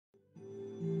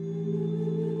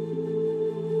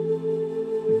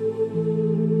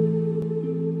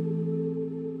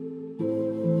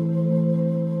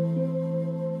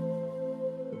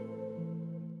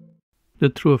The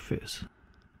truth is,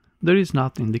 there is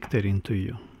nothing dictating to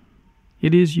you.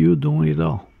 It is you doing it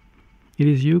all. It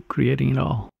is you creating it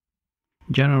all,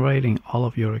 generating all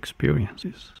of your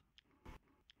experiences,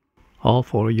 all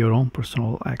for your own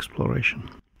personal exploration.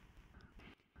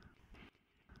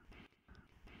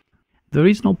 There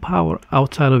is no power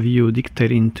outside of you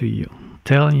dictating to you,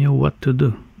 telling you what to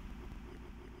do.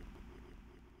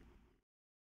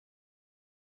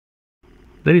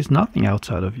 There is nothing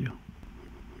outside of you,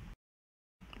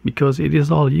 because it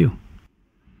is all you.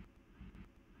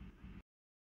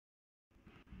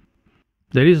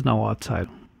 There is no outside.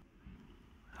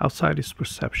 Outside is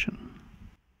perception.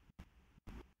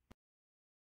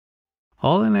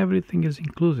 All and everything is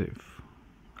inclusive,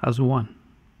 as one,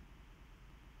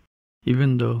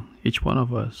 even though each one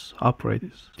of us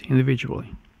operates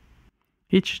individually,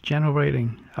 each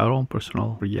generating our own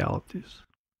personal realities.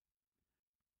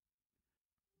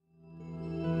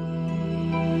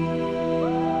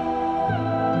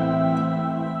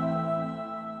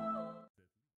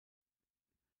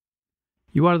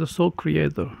 You are the sole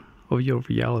creator of your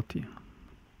reality.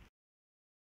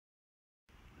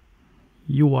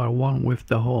 You are one with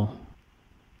the whole.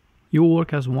 You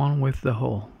work as one with the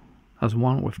whole, as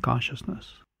one with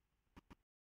consciousness.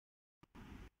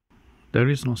 There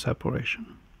is no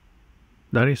separation.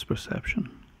 That is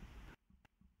perception.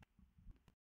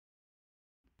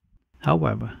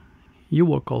 However, you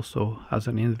work also as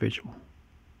an individual.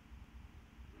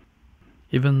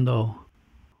 Even though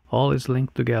all is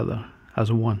linked together as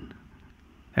one,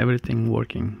 everything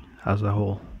working as a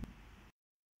whole.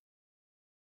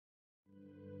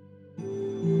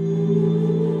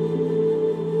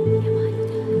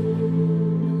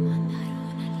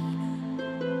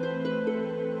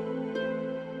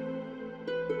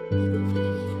 Thank you.